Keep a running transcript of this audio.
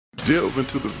Delve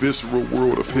into the visceral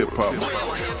world of hip-hop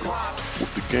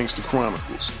with the Gangster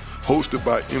Chronicles, hosted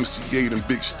by MC8 and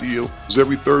Big Steel.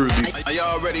 Every Thursday, a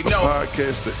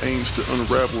podcast that aims to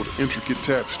unravel the intricate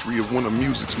tapestry of one of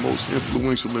music's most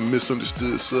influential and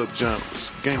misunderstood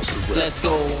subgenres, gangster rap. Let's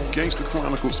go. Gangster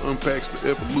Chronicles unpacks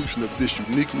the evolution of this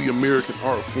uniquely American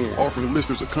art form, offering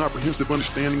listeners a comprehensive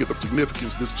understanding of the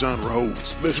significance this genre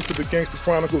holds. Listen to the Gangster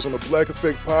Chronicles on the Black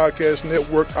Effect Podcast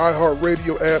Network,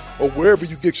 iHeartRadio app, or wherever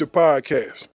you get your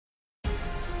podcasts.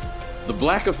 The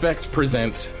Black Effect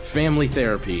presents Family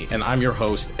Therapy, and I'm your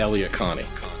host, Elliot Connie.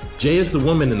 Jay is the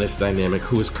woman in this dynamic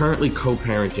who is currently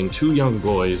co-parenting two young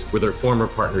boys with her former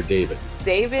partner, David.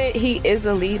 David, he is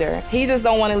a leader. He just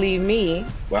don't want to leave me.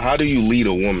 Well, how do you lead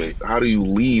a woman? How do you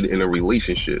lead in a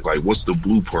relationship? Like, what's the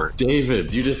blueprint?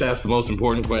 David, you just asked the most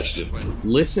important question.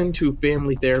 Listen to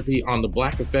Family Therapy on the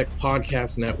Black Effect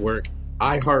Podcast Network,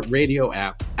 iHeartRadio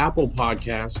app, Apple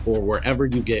Podcasts, or wherever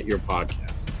you get your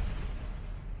podcasts.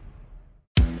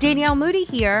 Danielle Moody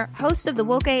here, host of the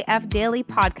Woke AF Daily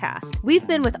podcast. We've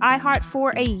been with iHeart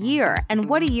for a year, and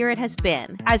what a year it has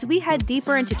been. As we head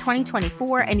deeper into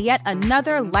 2024 and yet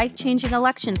another life-changing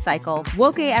election cycle,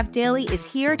 Woke AF Daily is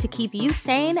here to keep you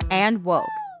sane and woke.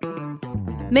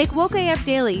 Make Woke AF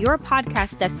Daily your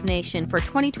podcast destination for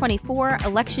 2024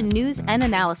 election news and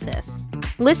analysis.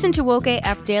 Listen to Woke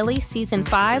AF Daily Season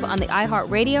 5 on the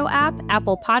iHeartRadio app,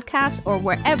 Apple Podcasts, or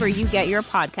wherever you get your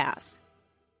podcasts.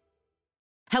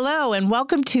 Hello, and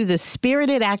welcome to the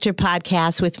Spirited Actor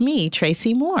Podcast with me,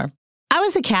 Tracy Moore. I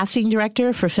was a casting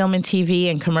director for film and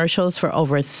TV and commercials for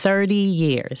over 30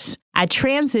 years. I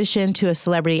transitioned to a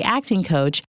celebrity acting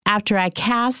coach after I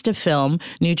cast a film,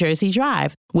 New Jersey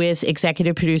Drive, with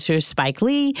executive producer Spike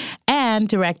Lee and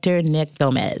director Nick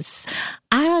Gomez.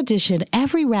 I auditioned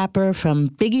every rapper from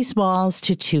Biggie Smalls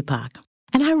to Tupac.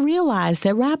 And I realized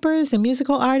that rappers and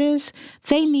musical artists,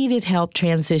 they needed help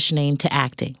transitioning to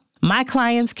acting. My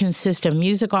clients consist of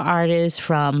musical artists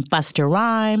from Busta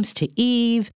Rhymes to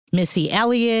Eve, Missy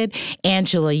Elliott,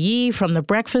 Angela Yee from The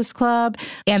Breakfast Club,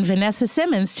 and Vanessa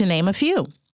Simmons, to name a few.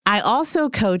 I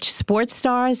also coach sports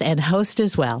stars and host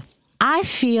as well. I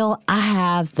feel I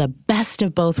have the best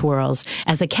of both worlds.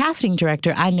 As a casting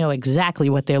director, I know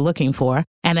exactly what they're looking for.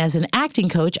 And as an acting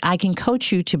coach, I can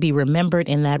coach you to be remembered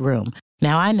in that room.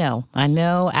 Now, I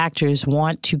know actors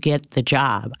want to get the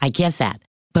job. I get that.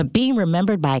 But being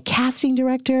remembered by a casting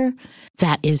director,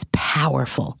 that is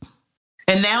powerful.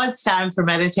 And now it's time for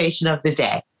meditation of the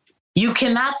day. You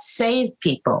cannot save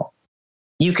people.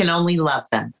 You can only love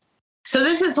them. So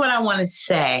this is what I want to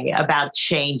say about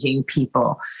changing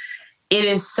people. It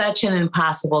is such an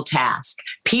impossible task.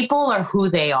 People are who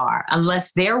they are.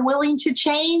 Unless they're willing to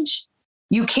change,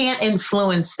 you can't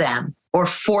influence them or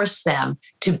force them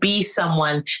to be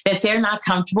someone that they're not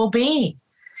comfortable being.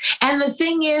 And the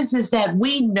thing is that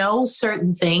we know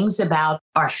certain things about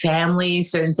our family,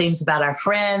 certain things about our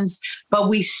friends, but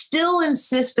we still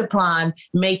insist upon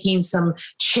making some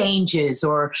changes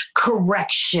or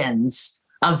corrections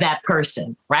of that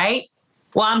person, right?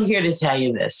 Well, I'm here to tell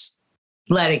you this.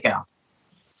 Let it go.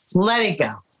 Let it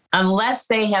go. Unless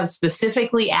they have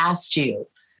specifically asked you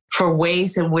for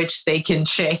ways in which they can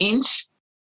change,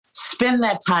 spend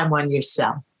that time on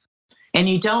yourself. And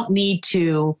you don't need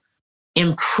to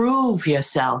improve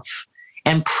yourself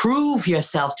and prove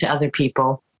yourself to other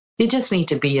people. You just need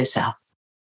to be yourself.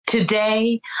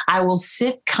 Today, I will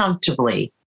sit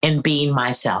comfortably in being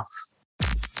myself.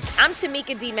 I'm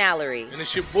Tamika D. Mallory. And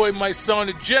it's your boy, my son,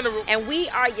 the General. And we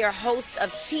are your hosts of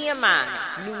TMI.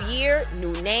 New year,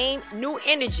 new name, new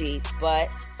energy, but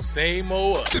same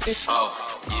old us.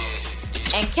 Oh, yeah.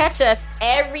 And catch us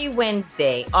every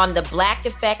Wednesday on the Black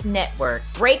Effect Network,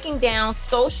 breaking down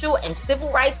social and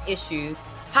civil rights issues,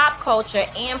 pop culture,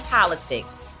 and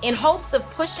politics in hopes of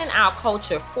pushing our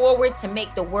culture forward to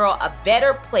make the world a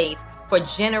better place for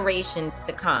generations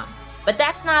to come. But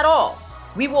that's not all.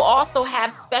 We will also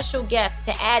have special guests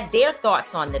to add their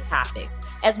thoughts on the topics,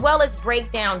 as well as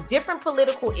break down different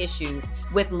political issues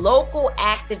with local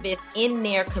activists in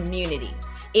their community.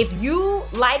 If you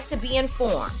like to be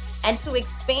informed and to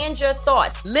expand your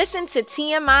thoughts, listen to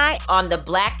TMI on the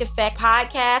Black Effect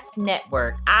Podcast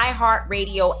Network,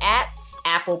 iHeartRadio app,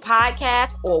 Apple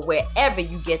Podcasts, or wherever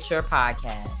you get your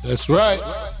podcasts. That's right.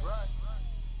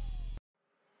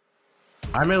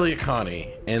 I'm Elliot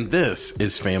Connie, and this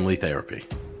is Family Therapy.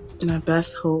 My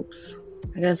best hopes,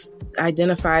 I guess,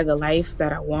 identify the life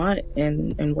that I want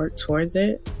and work towards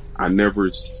it. I never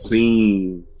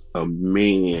seen a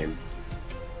man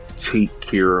take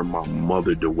care of my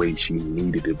mother the way she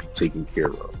needed to be taken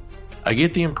care of. I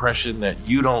get the impression that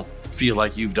you don't feel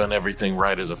like you've done everything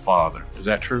right as a father. Is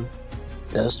that true?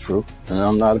 That's true. And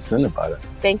I'm not offended by that.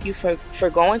 Thank you for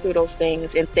going through those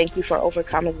things, and thank you for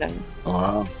overcoming them.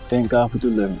 Wow. Thank God for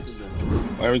deliverance.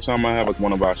 Every time I have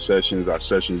one of our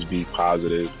sessions be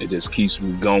positive. It just keeps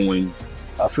me going.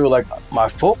 I feel like my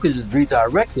focus is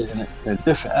redirected in a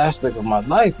different aspect of my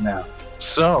life now.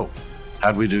 So,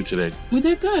 how'd we do today? We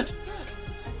did good.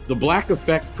 The Black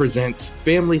Effect presents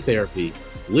Family Therapy.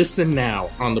 Listen now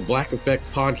on the Black Effect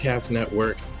Podcast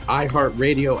Network,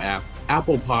 iHeartRadio app,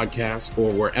 Apple Podcasts,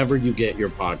 or wherever you get your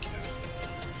podcasts.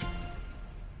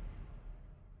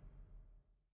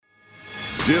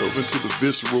 Delve into the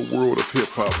visceral world of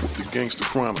hip-hop with the Gangster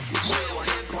Chronicles,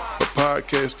 a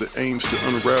podcast that aims to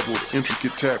unravel the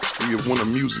intricate tapestry of one of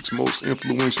music's most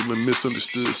influential and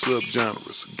misunderstood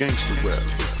subgenres, gangster rap.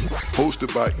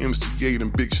 Hosted by MC8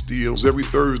 and Big Steel every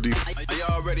Thursday,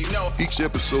 each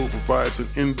episode provides an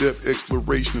in-depth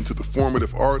exploration into the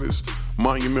formative artists,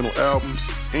 monumental albums,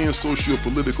 and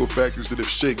socio-political factors that have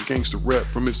shaped gangster rap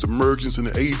from its emergence in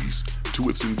the 80s to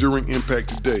its enduring impact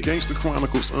today. Gangster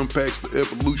Chronicles unpacks the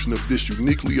evolution of this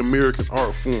uniquely American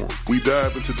art form. We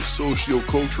dive into the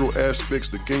socio-cultural aspects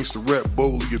that gangster rap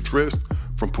boldly addressed,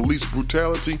 from police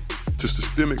brutality to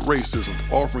systemic racism,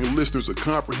 offering listeners a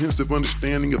comprehensive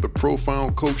understanding of the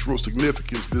profound cultural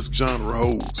significance this genre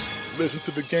holds. Listen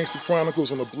to the Gangster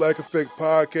Chronicles on the Black Effect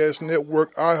Podcast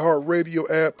Network, iHeartRadio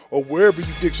app, or wherever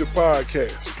you get your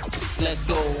podcasts. Let's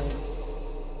go.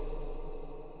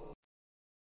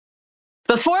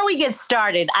 Before we get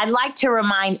started, I'd like to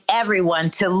remind everyone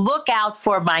to look out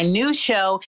for my new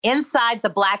show, Inside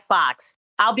the Black Box.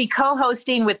 I'll be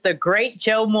co-hosting with the great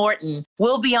Joe Morton.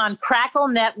 We'll be on Crackle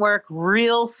Network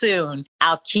real soon.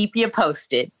 I'll keep you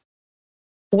posted.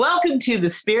 Welcome to the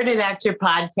Spirited Actor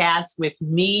Podcast with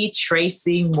me,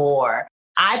 Tracy Moore.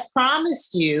 I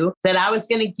promised you that I was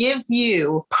going to give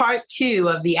you part 2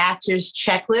 of the Actors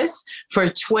Checklist for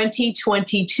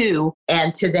 2022.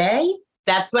 And today,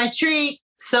 that's my treat.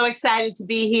 So excited to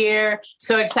be here.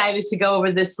 So excited to go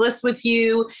over this list with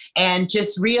you and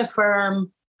just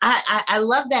reaffirm. I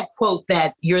love that quote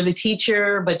that you're the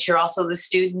teacher, but you're also the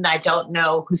student. I don't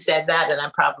know who said that, and I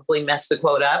probably messed the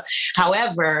quote up.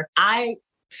 However, I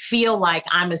feel like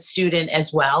I'm a student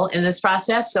as well in this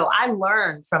process. So I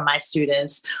learn from my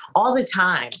students all the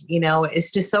time. You know,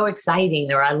 it's just so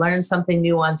exciting, or I learn something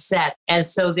new on set. And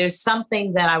so there's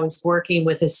something that I was working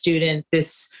with a student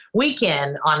this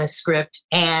weekend on a script,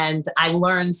 and I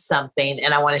learned something,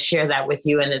 and I want to share that with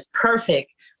you. And it's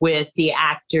perfect with the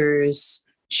Actors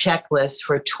Checklist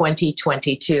for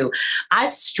 2022. I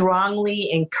strongly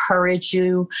encourage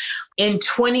you in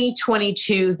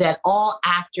 2022 that all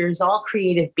actors, all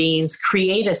creative beings,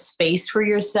 create a space for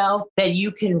yourself that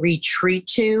you can retreat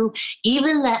to,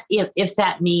 even that if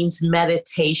that means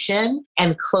meditation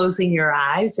and closing your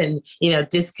eyes and,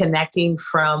 disconnecting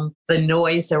from the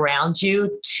noise around you,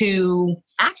 to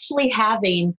actually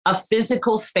having a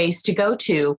physical space to go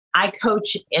to. I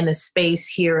coach in a space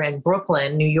here in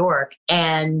Brooklyn, New York,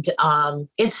 and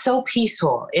it's so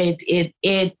peaceful.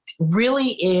 It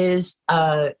really is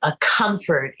a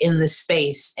comfort in the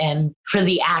space and for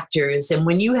the actors. And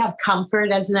when you have comfort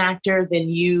as an actor, then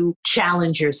you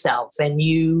challenge yourself and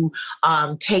you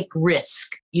take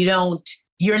risk.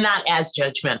 You're not as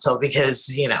judgmental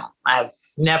because, I've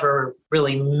never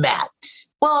really met.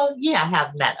 Well, yeah, I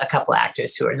have met a couple of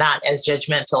actors who are not as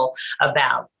judgmental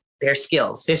about their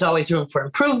skills. There's always room for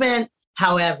improvement.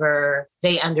 However,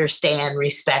 they understand,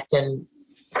 respect, and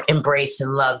embrace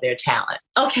and love their talent.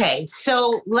 Okay,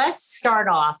 so let's start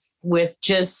off with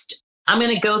I'm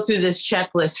going to go through this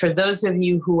checklist. For those of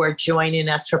you who are joining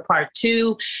us for part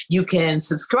 2, you can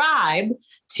subscribe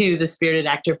to the Spirited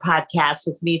Actor Podcast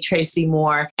with me, Tracy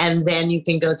Moore, and then you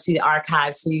can go to the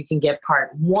archive so you can get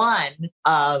part 1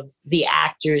 of the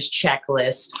Actors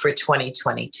Checklist for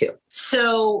 2022.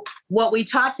 So what we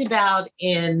talked about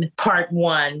in part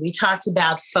 1, we talked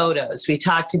about photos. We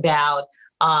talked about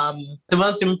the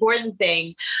most important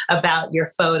thing about your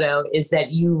photo is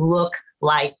that you look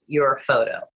like your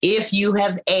photo. If you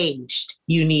have aged,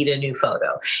 you need a new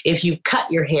photo. If you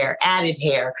cut your hair, added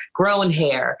hair, grown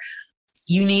hair,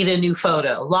 you need a new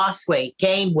photo. Lost weight,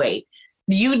 gained weight.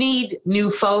 You need new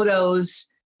photos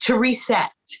to reset.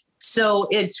 So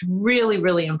it's really,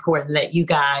 really important that you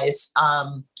guys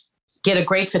get a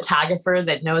great photographer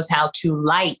that knows how to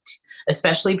light,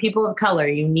 especially people of color.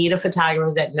 You need a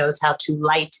photographer that knows how to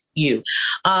light you.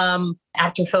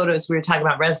 After photos, we were talking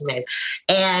about resumes.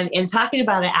 And in talking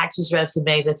about an actor's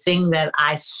resume, the thing that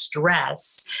I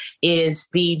stress is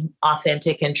be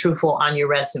authentic and truthful on your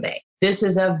resume. This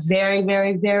is a very,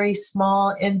 very, very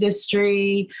small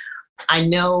industry. I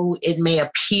know it may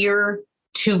appear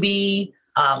to be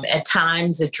at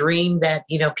times a dream that,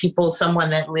 someone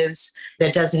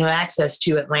that doesn't have access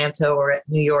to Atlanta or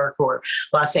New York or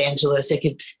Los Angeles, it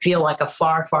could feel like a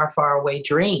far, far, far away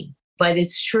dream. But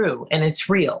it's true and it's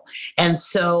real. And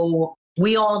so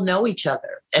we all know each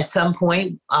other at some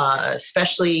point,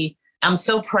 especially I'm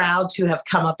so proud to have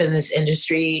come up in this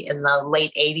industry in the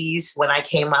late 80s when I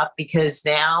came up, because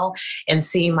now, and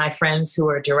seeing my friends who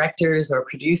are directors or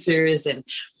producers, and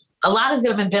a lot of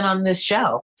them have been on this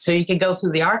show. So you can go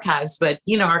through the archives, but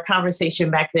our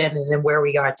conversation back then and then where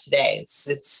we are today,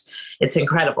 it's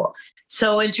incredible.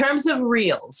 So in terms of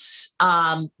reels,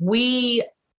 we,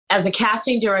 as a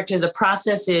casting director, the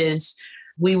process is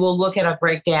we will look at our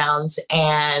breakdowns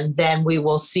and then we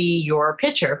will see your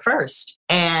picture first.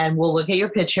 And we'll look at your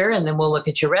picture and then we'll look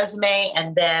at your resume.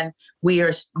 And then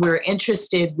we're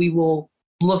interested, we will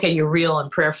look at your reel,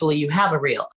 and prayerfully you have a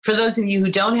reel. For those of you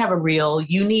who don't have a reel,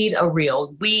 you need a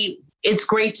reel. It's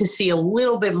great to see a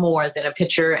little bit more than a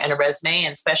picture and a resume,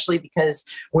 and especially because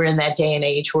we're in that day and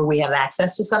age where we have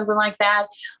access to something like that.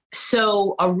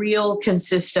 So a reel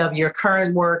consists of your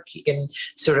current work and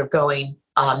sort of going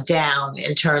down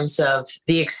in terms of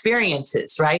the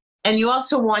experiences, right? And you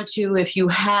also want to, if you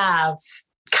have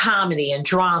comedy and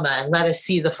drama, and let us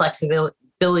see the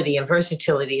flexibility and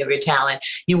versatility of your talent,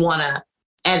 you want to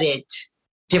edit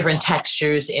different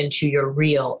textures into your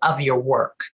reel of your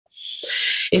work.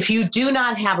 If you do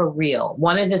not have a reel,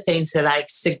 one of the things that I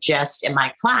suggest in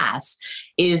my class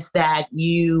is that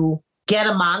you get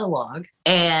a monologue.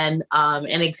 And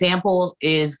an example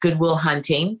is Good Will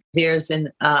Hunting. There's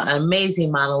an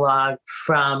amazing monologue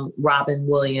from Robin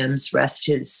Williams, rest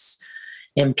his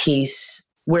in peace,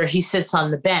 where he sits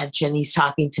on the bench and he's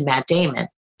talking to Matt Damon.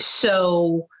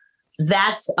 So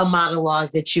that's a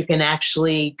monologue that you can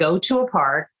actually go to a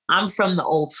park. I'm from the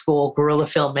old school guerrilla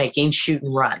filmmaking, shoot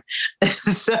and run.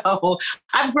 So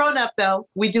I've grown up, though.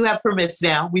 We do have permits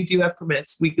now. We do have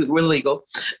permits. We're legal.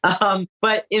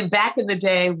 But back in the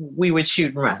day, we would shoot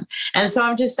and run. And so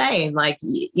I'm just saying,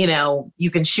 you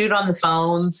can shoot on the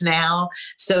phones now.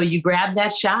 So you grab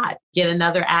that shot, get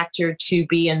another actor to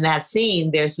be in that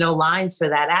scene. There's no lines for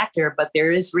that actor, but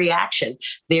there is reaction.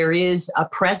 There is a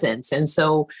presence. And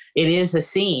so it is a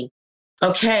scene.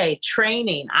 Okay,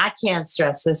 training. I can't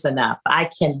stress this enough.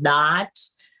 I cannot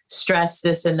stress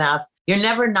this enough. You're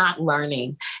never not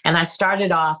learning. And I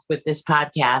started off with this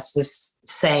podcast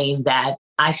saying that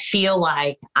I feel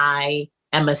like I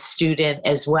am a student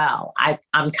as well.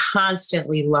 I'm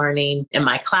constantly learning in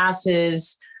my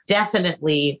classes,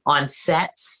 definitely on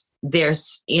sets.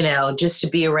 There's, just to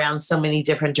be around so many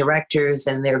different directors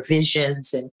and their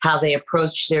visions and how they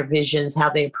approach their visions,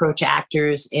 how they approach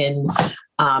actors in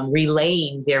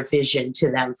relaying their vision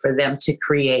to them for them to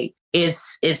create.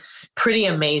 It's pretty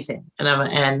amazing, and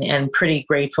I'm pretty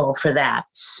grateful for that.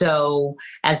 So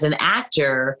as an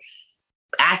actor,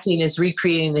 acting is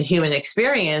recreating the human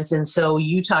experience. And so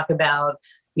you talk about,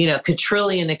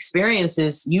 quadrillion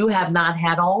experiences, you have not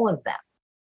had all of them.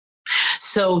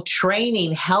 So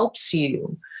training helps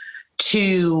you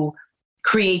to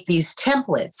create these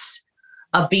templates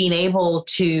of being able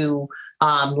to,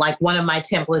 like one of my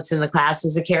templates in the class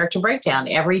is a character breakdown.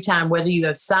 Every time, whether you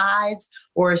have sides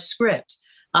or a script,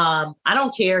 I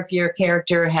don't care if your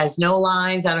character has no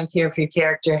lines. I don't care if your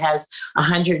character has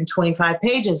 125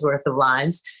 pages worth of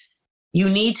lines. You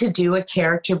need to do a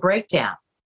character breakdown.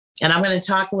 And I'm going to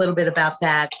talk a little bit about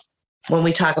that when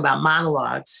we talk about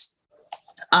monologues.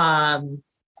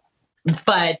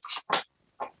 But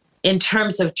in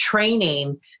terms of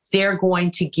training, they're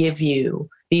going to give you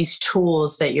these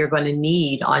tools that you're going to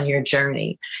need on your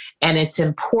journey. And it's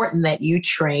important that you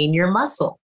train your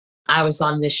muscle. I was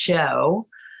on this show,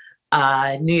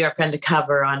 New York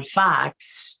Undercover on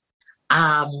Fox.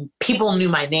 People knew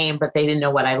my name, but they didn't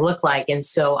know what I looked like. And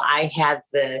so I had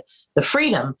the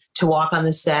freedom to walk on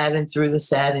the set and through the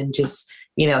set and just,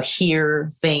 hear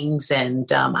things.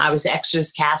 And I was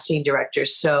extras casting director.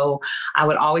 So I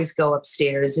would always go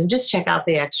upstairs and just check out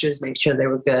the extras, make sure they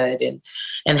were good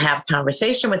and have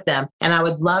conversation with them. And I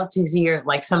would love to hear,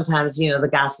 sometimes, the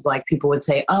gossip, people would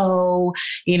say,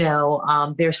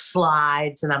 there's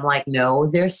slides. And I'm like, no,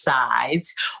 there's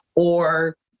sides.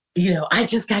 Or, I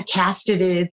just got casted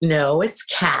in. No, it's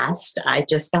cast. I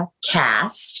just got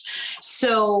cast.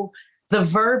 So the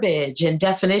verbiage and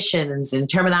definitions and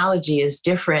terminology is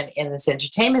different in this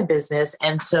entertainment business.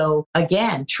 And so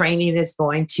again, training is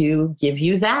going to give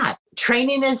you that.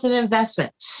 Training is an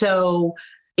investment. So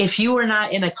if you are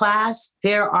not in a class,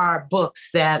 there are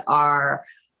books that are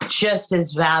just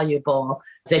as valuable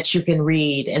that you can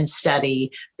read and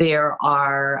study. There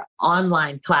are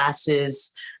online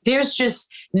classes. There's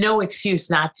just, no excuse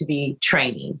not to be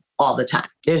training all the time.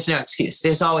 There's no excuse.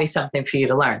 There's always something for you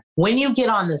to learn. When you get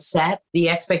on the set, the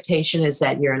expectation is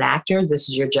that you're an actor. This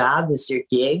is your job. This is your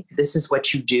gig. This is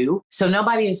what you do. So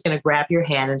nobody is going to grab your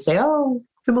hand and say, oh,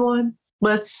 come on,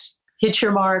 let's hit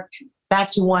your mark. Back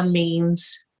to one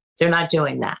means. They're not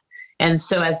doing that. And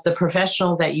so as the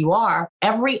professional that you are,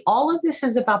 all of this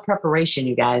is about preparation,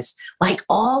 you guys. Like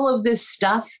all of this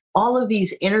stuff, all of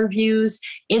these interviews,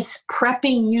 it's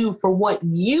prepping you for what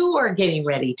you are getting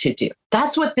ready to do.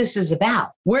 That's what this is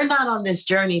about. We're not on this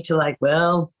journey to like,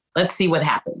 well, let's see what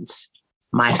happens.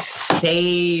 My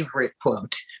favorite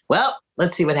quote. Well,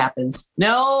 let's see what happens.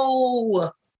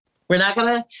 No, we're not going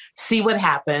to see what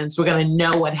happens. We're going to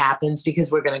know what happens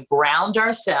because we're going to ground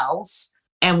ourselves.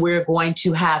 And we're going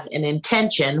to have an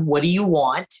intention. What do you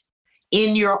want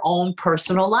in your own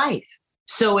personal life?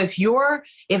 So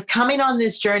if coming on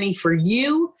this journey for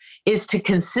you is to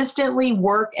consistently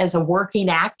work as a working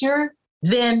actor,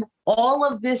 then all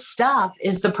of this stuff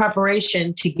is the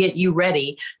preparation to get you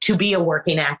ready to be a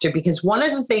working actor. Because one of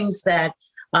the things that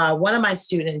one of my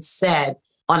students said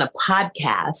on a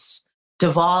podcast,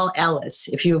 Duvall Ellis,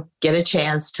 if you get a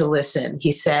chance to listen,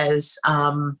 he says,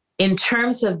 in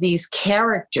terms of these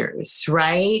characters,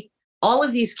 right? All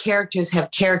of these characters have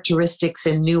characteristics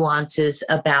and nuances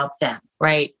about them,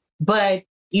 right? But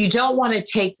you don't want to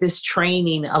take this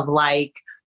training of like,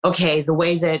 okay, the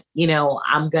way that,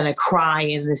 I'm going to cry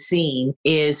in the scene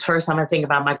is first I'm going to think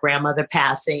about my grandmother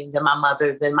passing, then my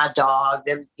mother, then my dog,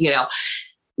 then,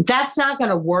 that's not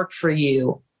going to work for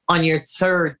you on your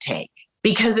third take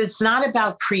because it's not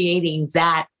about creating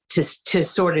that to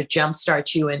sort of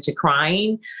jumpstart you into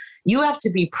crying. You have to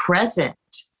be present.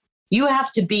 You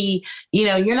have to be,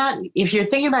 if you're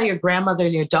thinking about your grandmother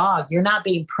and your dog, you're not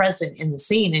being present in the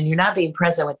scene and you're not being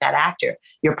present with that actor,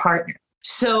 your partner.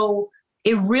 So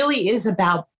it really is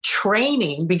about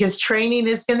training because training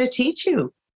is going to teach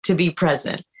you to be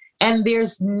present. And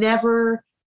there's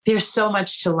so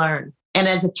much to learn. And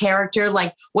as a character,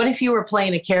 like what if you were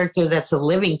playing a character that's a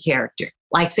living character?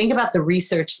 Like think about the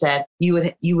research that you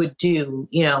would do,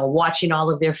 watching all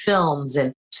of their films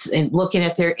and looking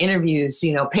at their interviews,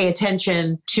 pay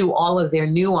attention to all of their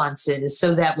nuances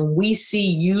so that when we see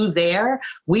you there,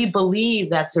 we believe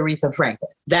that's Aretha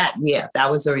Franklin. That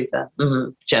was Aretha. Mm-hmm.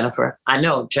 Jennifer. I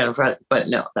know Jennifer, but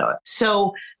no.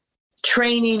 So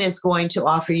training is going to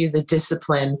offer you the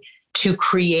discipline to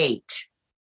create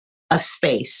a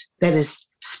space that is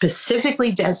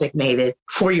specifically designated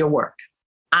for your work.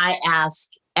 I ask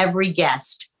every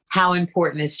guest, how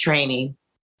important is training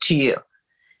to you?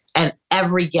 And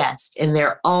every guest in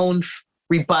their own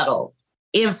rebuttal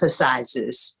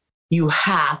emphasizes you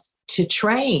have to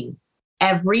train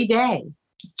every day.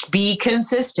 Be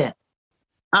consistent.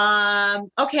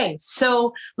 Okay,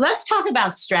 so let's talk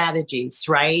about strategies,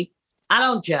 right? I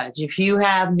don't judge. If you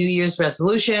have New Year's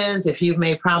resolutions, if you've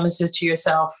made promises to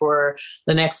yourself for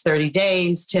the next 30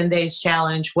 days, 10 days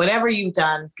challenge, whatever you've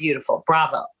done, beautiful,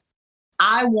 bravo.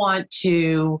 I want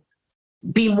to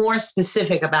be more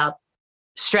specific about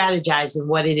strategizing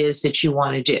what it is that you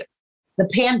want to do. The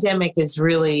pandemic is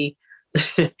really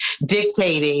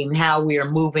dictating how we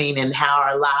are moving and how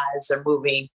our lives are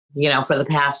moving, for the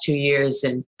past 2 years.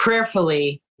 And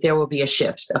prayerfully, there will be a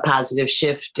positive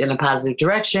shift in a positive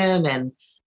direction, and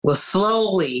we'll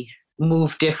slowly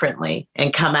move differently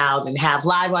and come out and have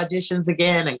live auditions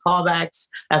again and callbacks.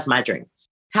 That's my dream.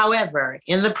 However,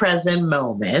 in the present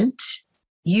moment,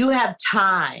 you have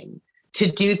time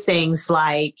to do things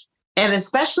like, and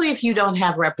especially if you don't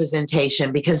have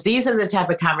representation, because these are the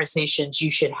type of conversations you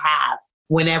should have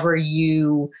whenever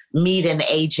you meet an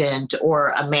agent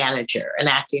or a manager, an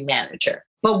acting manager.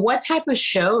 But what type of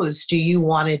shows do you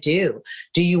want to do?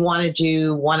 Do you want to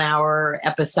do 1 hour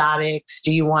episodics?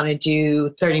 Do you want to do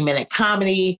 30-minute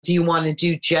comedy? Do you want to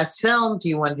do just film? Do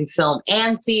you want to do film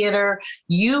and theater?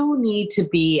 You need to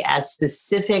be as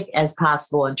specific as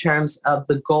possible in terms of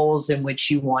the goals in which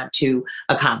you want to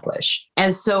accomplish.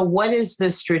 And so what is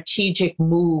the strategic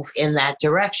move in that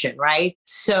direction, right?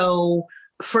 So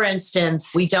for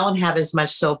instance, we don't have as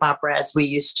much soap opera as we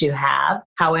used to have.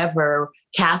 However,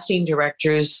 casting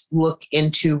directors look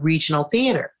into regional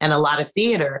theater and a lot of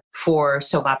theater for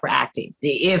soap opera acting.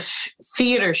 If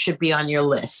theater should be on your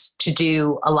list to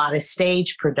do a lot of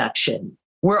stage production.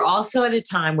 We're also at a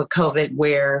time with COVID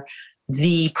where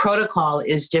the protocol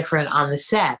is different on the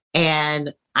set.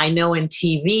 And I know in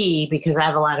TV, because I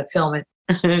have a lot of film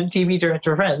and TV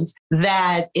director friends,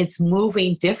 that it's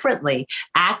moving differently.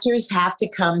 Actors have to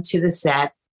come to the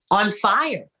set on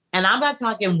fire. And I'm not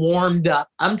talking warmed up.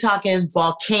 I'm talking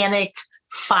volcanic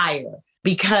fire,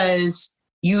 because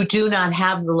you do not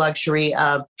have the luxury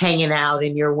of hanging out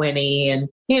in your Winnie and,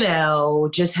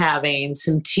 just having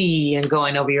some tea and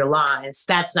going over your lines.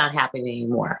 That's not happening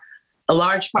anymore. A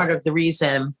large part of the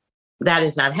reason that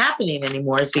is not happening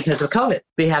anymore is because of COVID.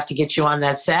 We have to get you on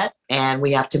that set and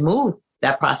we have to move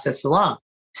that process along.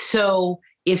 So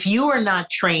if you are not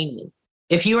training,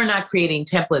 if you are not creating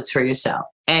templates for yourself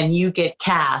and you get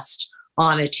cast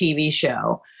on a TV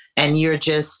show and you're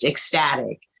just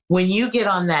ecstatic, when you get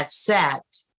on that set,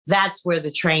 that's where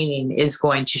the training is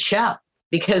going to show.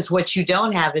 Because what you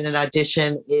don't have in an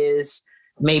audition is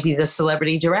maybe the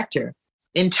celebrity director.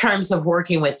 In terms of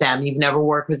working with them, you've never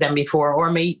worked with them before,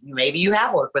 or maybe you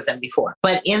have worked with them before.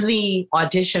 But in the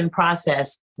audition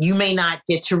process, you may not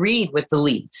get to read with the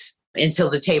leads until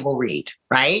the table read,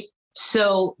 right?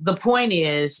 So the point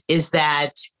is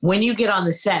that when you get on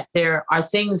the set, there are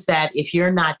things that if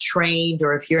you're not trained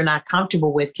or if you're not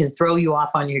comfortable with can throw you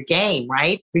off on your game,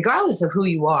 right? Regardless of who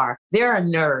you are, there are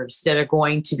nerves that are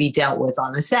going to be dealt with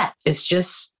on the set. It's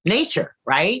just nature,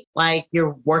 right? Like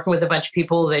you're working with a bunch of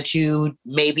people that you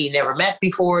maybe never met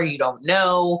before, you don't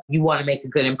know, you want to make a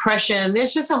good impression.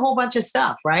 There's just a whole bunch of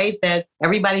stuff, right? That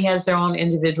everybody has their own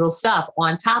individual stuff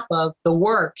on top of the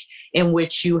work in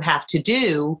which you have to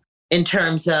do in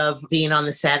terms of being on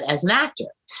the set as an actor.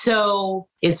 So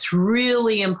it's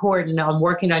really important on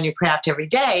working on your craft every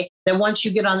day that once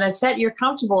you get on that set, you're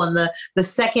comfortable. And the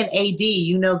second AD,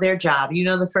 you know their job. You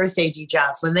know the first AD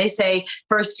jobs. When they say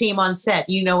first team on set,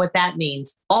 you know what that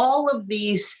means. All of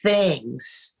these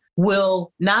things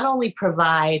will not only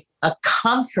provide a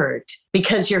comfort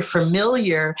because you're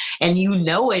familiar and you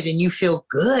know it and you feel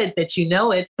good that you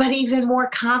know it, but even more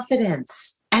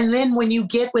confidence. And then when you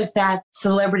get with that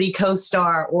celebrity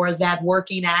co-star or that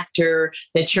working actor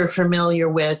that you're familiar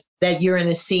with, that you're in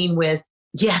a scene with,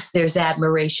 yes, there's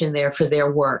admiration there for their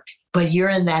work, but you're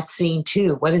in that scene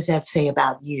too. What does that say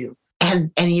about you?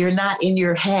 And you're not in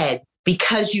your head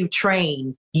because you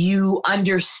train, you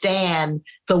understand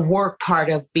the work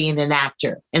part of being an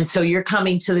actor. And so you're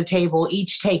coming to the table,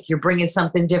 each take, you're bringing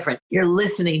something different. You're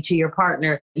listening to your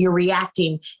partner. You're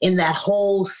reacting in that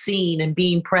whole scene and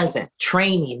being present.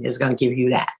 Training is going to give you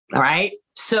that. All right.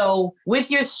 So with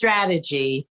your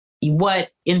strategy,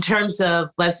 in terms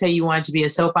of, let's say you wanted to be a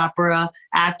soap opera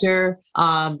actor,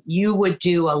 you would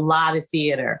do a lot of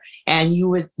theater and you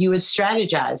would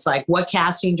strategize like what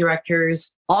casting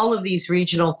directors, all of these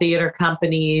regional theater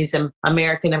companies and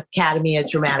American Academy of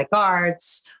Dramatic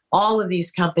Arts, all of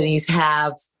these companies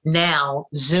have now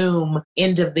Zoom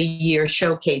end of the year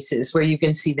showcases where you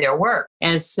can see their work.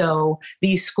 And so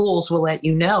these schools will let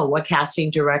you know what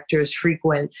casting directors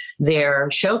frequent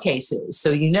their showcases.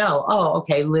 So oh,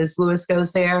 okay, Liz Lewis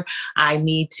goes there. I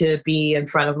need to be in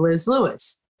front of Liz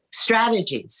Lewis.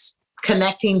 Strategies,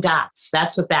 connecting dots.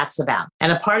 That's what that's about.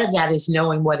 And a part of that is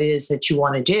knowing what it is that you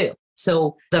want to do.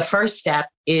 So the first step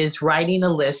is writing a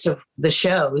list of the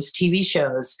shows, TV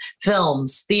shows,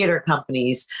 films, theater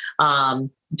companies,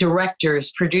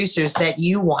 directors, producers that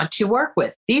you want to work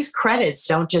with. These credits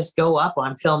don't just go up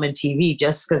on film and TV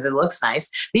just because it looks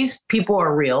nice. These people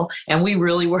are real and we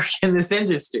really work in this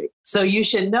industry. So you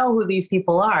should know who these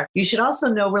people are. You should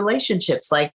also know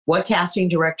relationships, like what casting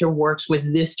director works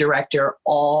with this director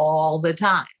all the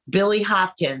time. Billy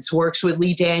Hopkins works with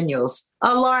Lee Daniels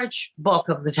a large bulk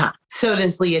of the time. So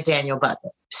does Leah Daniel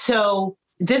Butler. So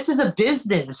this is a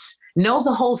business. Know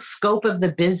the whole scope of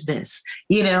the business,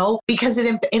 because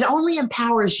it only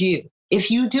empowers you. If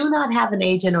you do not have an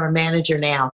agent or a manager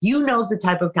now, you know the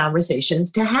type of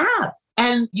conversations to have.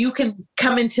 And you can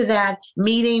come into that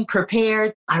meeting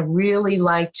prepared. I really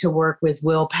like to work with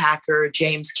Will Packer,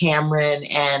 James Cameron,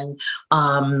 and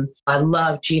I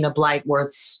love Gina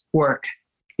Blightworth's work.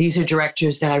 These are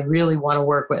directors that I really want to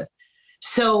work with.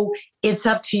 So it's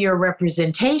up to your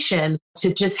representation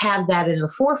to just have that in the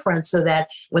forefront so that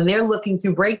when they're looking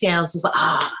through breakdowns, it's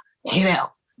like,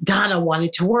 Donna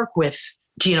wanted to work with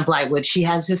Gina Blightwood. She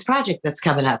has this project that's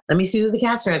coming up. Let me see who the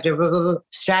cast director,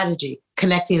 strategy,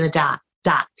 connecting the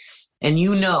dots. And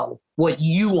you know what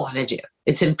you want to do.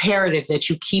 It's imperative that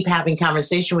you keep having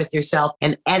conversation with yourself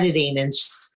and editing and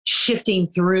shifting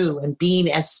through and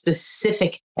being as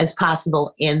specific as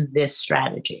possible in this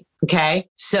strategy. Okay.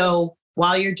 So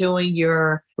while you're doing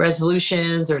your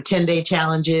resolutions or 10-day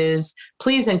challenges,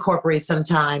 please incorporate some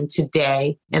time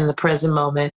today in the present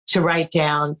moment to write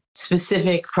down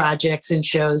specific projects and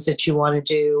shows that you want to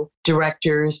do,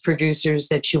 directors, producers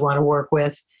that you want to work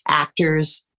with,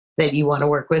 actors that you want to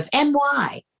work with, and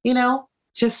why.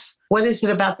 Just what is it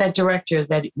about that director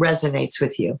that resonates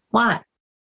with you? Why?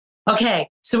 Okay,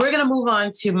 so we're going to move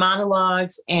on to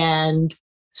monologues and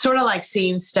sort of like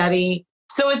scene study.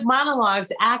 So with monologues,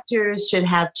 actors should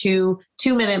have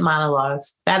 2-minute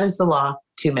monologues. That is the law,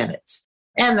 2 minutes.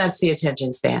 And that's the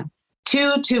attention span.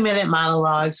 2-minute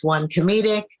monologues, one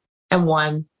comedic and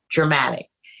one dramatic.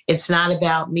 It's not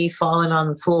about me falling on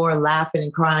the floor, laughing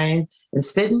and crying and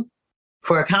spitting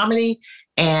for a comedy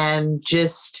and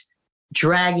just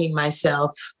dragging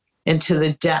myself into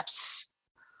the depths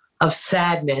of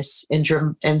sadness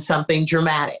in something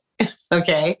dramatic.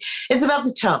 Okay. It's about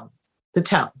the tone.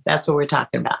 That's what we're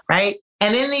talking about. Right.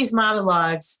 And in these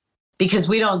monologues, because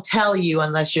we don't tell you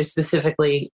unless you're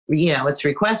specifically, it's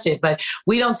requested, but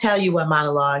we don't tell you what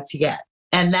monologue to get.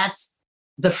 And that's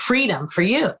the freedom for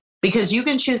you, because you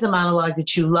can choose a monologue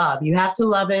that you love. You have to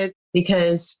love it,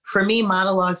 because for me,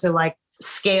 monologues are like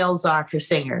scales are for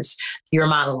singers. Your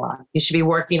monologue, you should be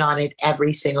working on it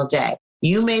every single day.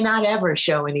 You may not ever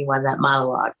show anyone that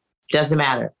monologue. Doesn't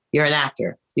matter. You're an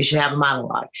actor. You should have a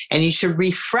monologue, and you should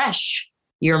refresh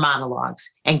your monologues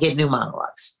and get new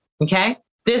monologues. Okay.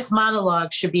 This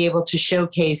monologue should be able to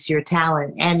showcase your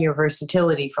talent and your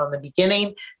versatility from the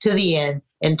beginning to the end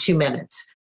in 2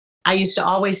 minutes. I used to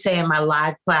always say in my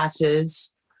live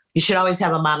classes, you should always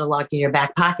have a monologue in your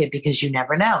back pocket because you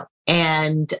never know.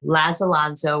 And Laz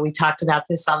Alonso, we talked about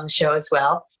this on the show as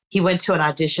well. He went to an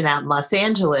audition out in Los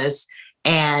Angeles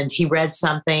and he read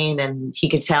something and he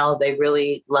could tell they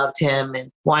really loved him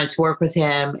and wanted to work with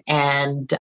him.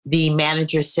 And the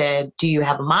manager said, "Do you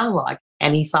have a monologue?"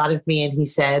 And he thought of me and he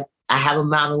said, "I have a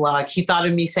monologue." He thought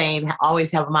of me saying,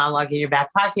 "Always have a monologue in your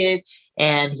back pocket."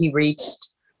 And he reached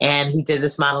and he did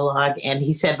this monologue. And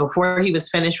he said before he was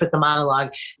finished with the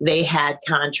monologue, they had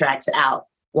contracts out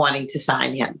wanting to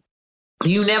sign him.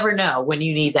 You never know when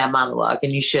you need that monologue,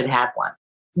 and you should have one.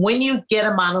 When you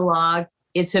get a monologue,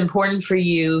 it's important for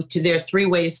you there are 3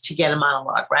 ways to get a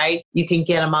monologue, right? You can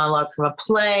get a monologue from a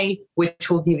play,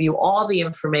 which will give you all the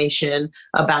information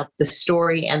about the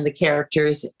story and the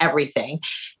characters, everything.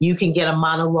 You can get a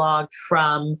monologue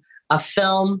from a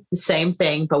film, same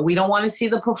thing, but we don't want to see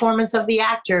the performance of the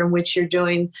actor in which you're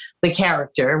doing the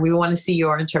character. We want to see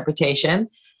your interpretation.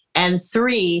 And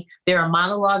 3, there are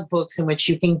monologue books in which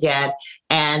you can get,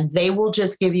 and they will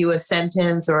just give you a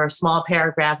sentence or a small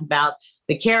paragraph about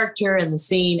the character and the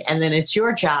scene. And then it's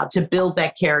your job to build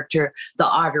that character, the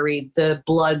artery, the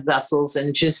blood vessels,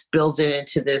 and just build it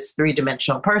into this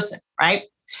 3-dimensional person, right?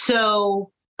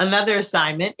 So another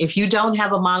assignment, if you don't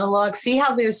have a monologue, see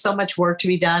how there's so much work to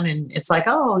be done. And it's like,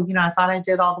 oh, I thought I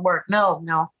did all the work. No,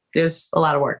 there's a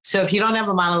lot of work. So if you don't have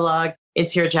a monologue,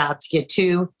 it's your job to get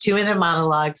 2-minute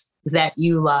monologues that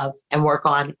you love and work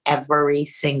on every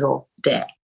single day.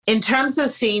 In terms of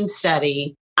scene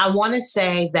study, I want to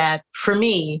say that for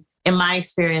me, in my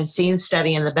experience, scene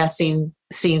study and the best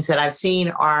scenes that I've seen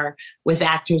are with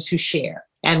actors who share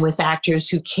and with actors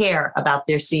who care about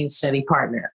their scene study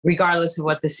partner, regardless of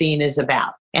what the scene is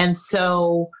about. And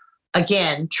so,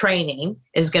 again, training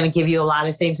is going to give you a lot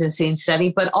of things in scene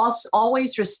study, but also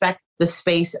always respect the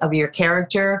space of your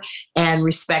character and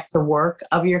respect the work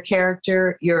of your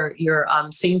character, your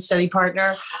scene study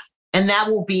partner. And that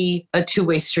will be a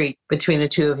 2-way street between the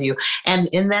two of you. And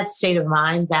in that state of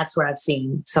mind, that's where I've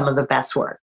seen some of the best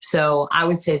work. So I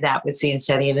would say that with scene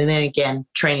study. And then again,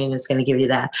 training is going to give you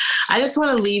that. I just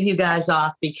want to leave you guys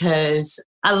off because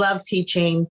I love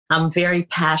teaching. I'm very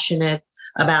passionate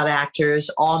about actors.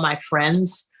 All my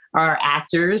friends are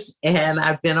actors, and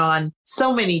I've been on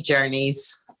so many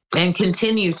journeys and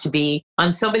continue to be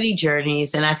on so many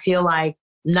journeys. And I feel like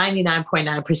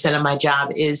 99.9% of my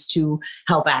job is to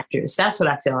help actors. That's what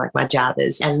I feel like my job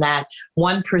is. And that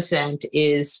 1%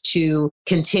 is to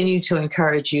continue to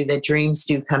encourage you that dreams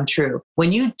do come true.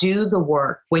 When you do the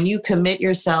work, when you commit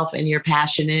yourself and you're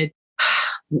passionate,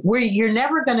 you're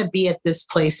never going to be at this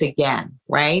place again,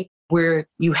 right? Where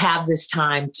you have this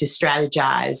time to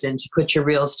strategize and to put your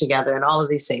reels together and all of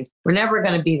these things. We're never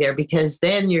going to be there, because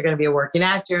then you're going to be a working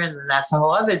actor, and then that's a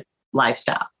whole other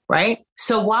lifestyle. Right?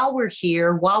 So while we're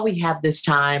here, while we have this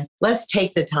time, let's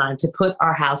take the time to put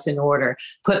our house in order,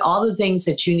 put all the things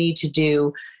that you need to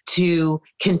do to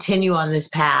continue on this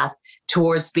path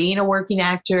towards being a working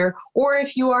actor. Or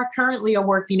if you are currently a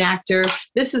working actor,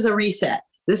 this is a reset.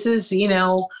 This is,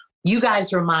 you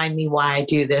guys remind me why I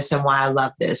do this and why I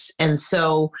love this. And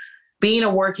so being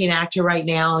a working actor right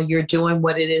now, you're doing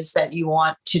what it is that you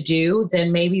want to do,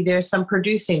 then maybe there's some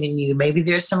producing in you. Maybe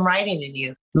there's some writing in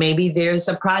you. Maybe there's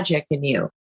a project in you.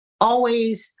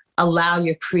 Always allow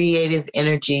your creative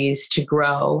energies to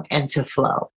grow and to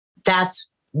flow.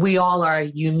 We all are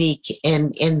unique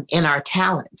in our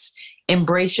talents.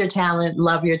 Embrace your talent,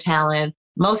 love your talent,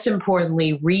 most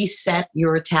importantly, reset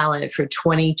your talent for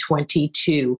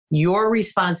 2022. Your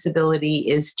responsibility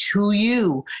is to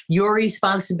you. Your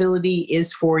responsibility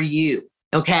is for you.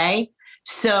 Okay?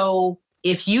 So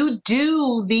if you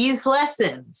do these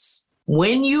lessons,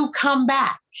 when you come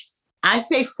back, I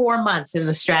say 4 months in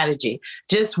the strategy,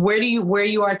 just where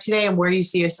you are today and where you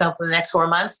see yourself in the next 4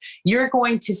 months, you're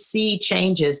going to see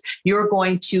changes. You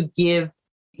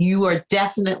are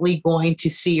definitely going to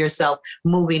see yourself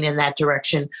moving in that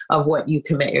direction of what you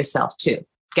commit yourself to.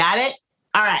 Got it?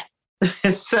 All right.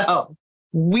 So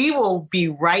we will be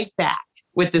right back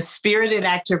with the Spirited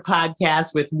Actor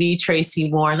Podcast with me, Tracy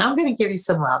Moore, and I'm going to give you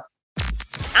some love.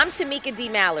 I'm Tamika D.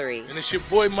 Mallory. And it's your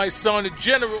boy, my son, the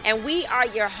General. And we are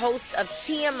your hosts of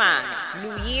TMI.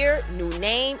 New year, new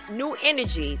name, new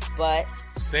energy, but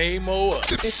same old.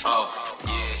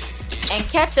 And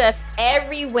catch us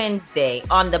every Wednesday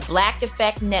on the Black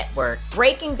Effect Network,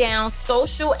 breaking down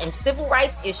social and civil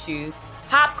rights issues,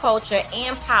 pop culture,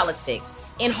 and politics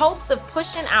in hopes of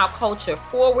pushing our culture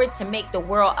forward to make the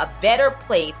world a better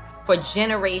place for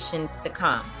generations to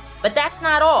come. But that's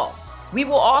not all. We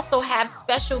will also have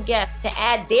special guests to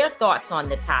add their thoughts on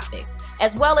the topics,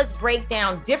 as well as break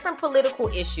down different political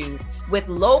issues with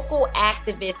local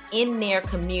activists in their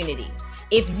community.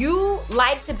 If you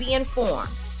like to be informed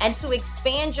and to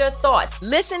expand your thoughts,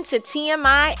 listen to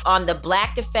TMI on the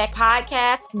Black Effect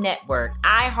Podcast Network,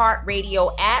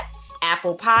 iHeartRadio app,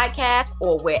 Apple Podcasts,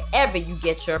 or wherever you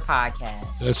get your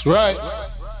podcasts. That's right.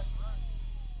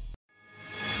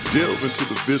 Delve into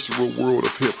the visceral world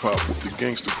of hip-hop with the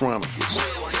Gangster Chronicles,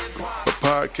 a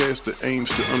podcast that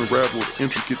aims to unravel the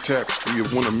intricate tapestry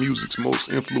of one of music's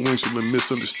most influential and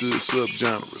misunderstood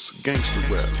subgenres, gangster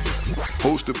rap.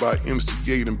 Hosted by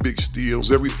MC8 and Big Steel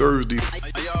every Thursday,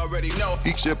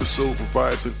 each episode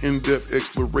provides an in-depth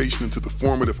exploration into the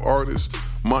formative artists,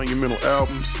 monumental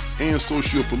albums, and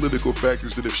socio-political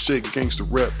factors that have shaped gangster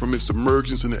rap from its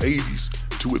emergence in the 80s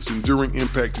to its enduring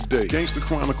impact today. Gangster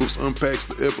Chronicles unpacks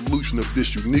the evolution of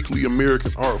this uniquely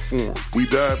American art form. We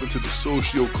dive into the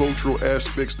socio-cultural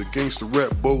aspects that gangster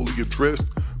rap boldly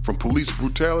addressed, from police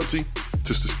brutality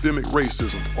to systemic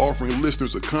racism, offering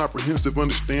listeners a comprehensive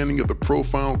understanding of the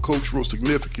profound cultural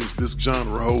significance this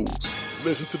genre holds.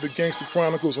 Listen to the Gangster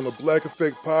Chronicles on the Black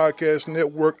Effect Podcast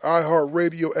Network,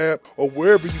 iHeartRadio app, or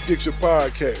wherever you get your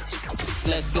podcasts.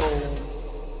 Let's go.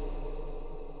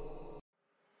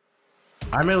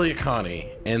 I'm Elliot Connie,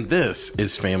 and this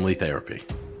is Family Therapy.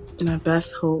 My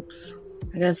best hopes,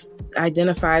 I guess,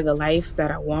 identify the life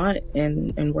that I want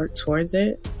and work towards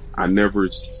it. I never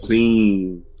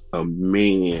seen a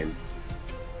man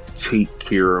take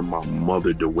care of my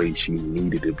mother the way she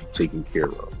needed to be taken care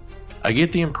of. I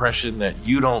get the impression that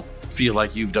you don't feel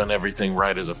like you've done everything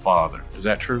right as a father. Is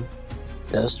that true?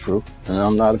 That's true, and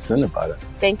I'm not offended by that.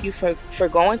 Thank you for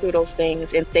going through those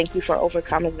things, and thank you for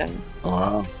overcoming them.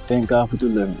 Wow. Thank God for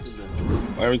deliverance.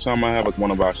 Every time I have one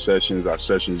of our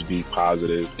sessions be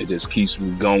positive. It just keeps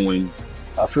me going.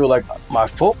 I feel like my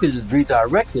focus is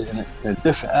redirected in a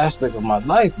different aspect of my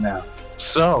life now.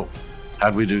 So,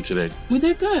 how'd we do today? We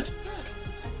did good.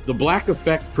 The Black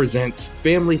Effect presents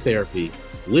Family Therapy.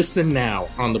 Listen now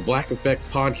on the Black Effect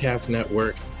Podcast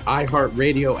Network,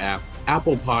 iHeartRadio app,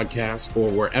 Apple Podcasts, or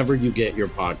wherever you get your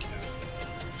podcasts.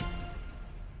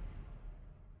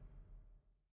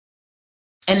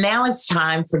 And now it's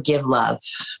time for Give Love.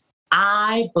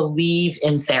 I believe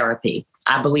in therapy.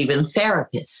 I believe in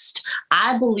therapists.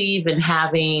 I believe in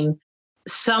having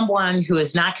someone who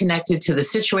is not connected to the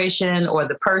situation or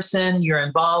the person you're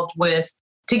involved with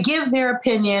to give their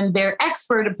opinion, their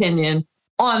expert opinion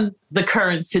on the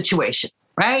current situation,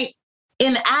 right?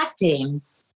 In acting,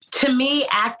 to me,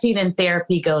 acting and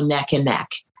therapy go neck and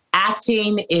neck.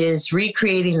 Acting is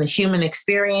recreating the human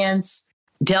experience,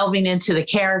 delving into the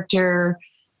character,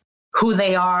 who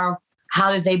they are,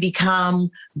 how did they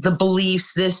become, the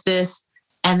beliefs, this.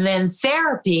 And then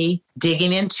therapy,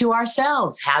 digging into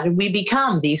ourselves. How did we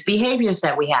become these behaviors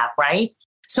that we have, right?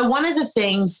 So one of the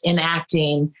things in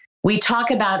acting, we talk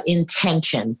about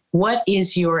intention. What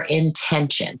is your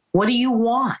intention? What do you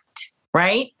want,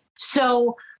 right?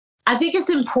 So I think it's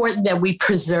important that we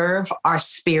preserve our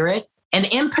spirit. And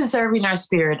in preserving our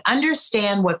spirit,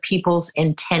 understand what people's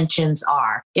intentions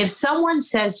are. If someone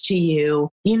says to you,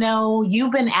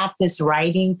 you've been at this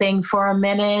writing thing for a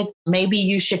minute, maybe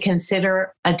you should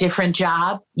consider a different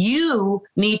job. You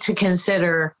need to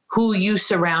consider who you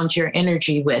surround your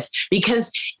energy with,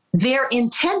 because their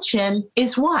intention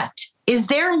is what? Is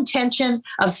their intention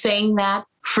of saying that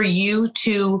for you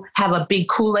to have a big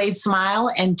Kool-Aid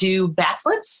smile and do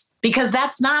backflips? Because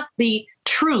that's not the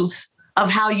truth of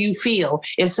how you feel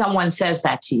if someone says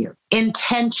that to you.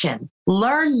 Intention.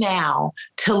 Learn now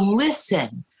to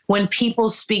listen when people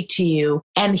speak to you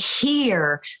and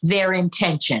hear their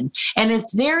intention. And if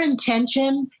their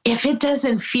intention, if it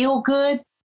doesn't feel good,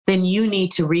 then you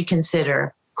need to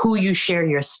reconsider who you share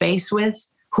your space with,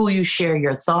 who you share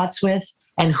your thoughts with,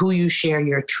 and who you share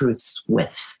your truths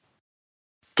with.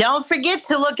 Don't forget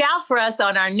to look out for us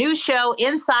on our new show,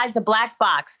 Inside the Black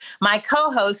Box. My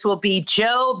co-host will be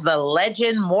Joe the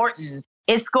Legend Morton.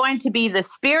 It's going to be the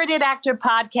Spirited Actor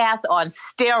Podcast on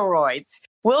steroids.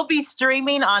 We'll be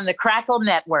streaming on the Crackle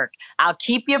Network. I'll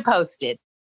keep you posted.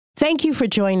 Thank you for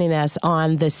joining us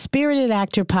on the Spirited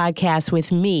Actor Podcast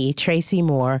with me, Tracy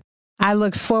Moore. I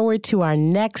look forward to our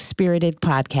next Spirited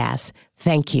Podcast.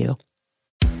 Thank you.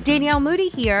 Danielle Moody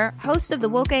here, host of the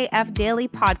Woke AF Daily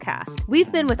podcast.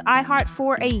 We've been with iHeart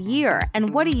for a year,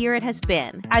 and what a year it has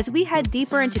been. As we head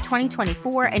deeper into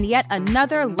 2024 and yet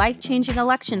another life-changing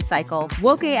election cycle,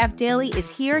 Woke AF Daily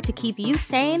is here to keep you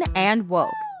sane and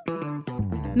woke.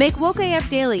 Make Woke AF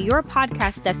Daily your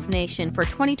podcast destination for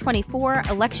 2024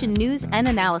 election news and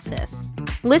analysis.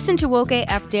 Listen to Woke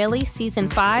AF Daily Season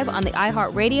 5 on the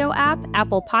iHeartRadio app,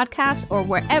 Apple Podcasts, or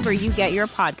wherever you get your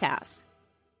podcasts.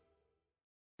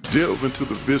 Delve into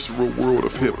the visceral world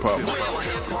of hip-hop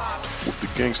with the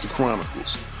Gangster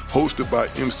Chronicles, hosted by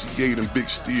MC8 and Big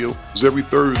Steel. Every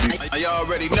Thursday, a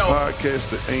podcast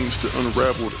that aims to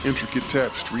unravel the intricate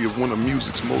tapestry of one of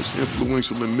music's most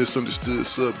influential and misunderstood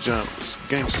subgenres,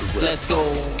 gangster rap. Let's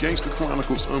go. Gangster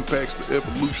Chronicles unpacks the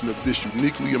evolution of this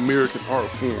uniquely American art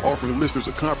form, offering listeners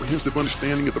a comprehensive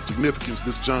understanding of the significance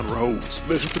this genre holds.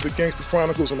 Listen to the Gangster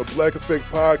Chronicles on the Black Effect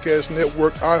Podcast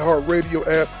Network, iHeartRadio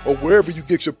app, or wherever you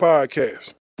get your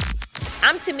podcasts.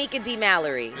 I'm Tamika D.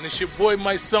 Mallory. And it's your boy,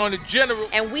 my son, the General.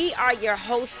 And we are your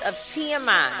hosts of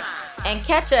TMI. And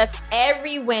catch us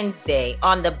every Wednesday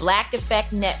on the Black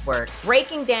Effect Network,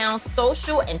 breaking down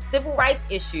social and civil rights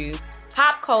issues,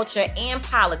 pop culture, and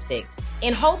politics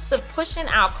in hopes of pushing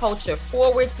our culture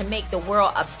forward to make the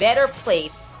world a better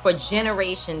place for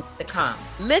generations to come.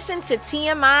 Listen to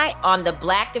TMI on the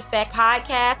Black Effect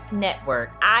Podcast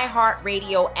Network,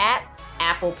 iHeartRadio app,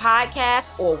 Apple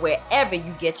Podcasts, or wherever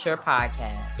you get your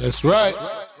podcasts. That's right.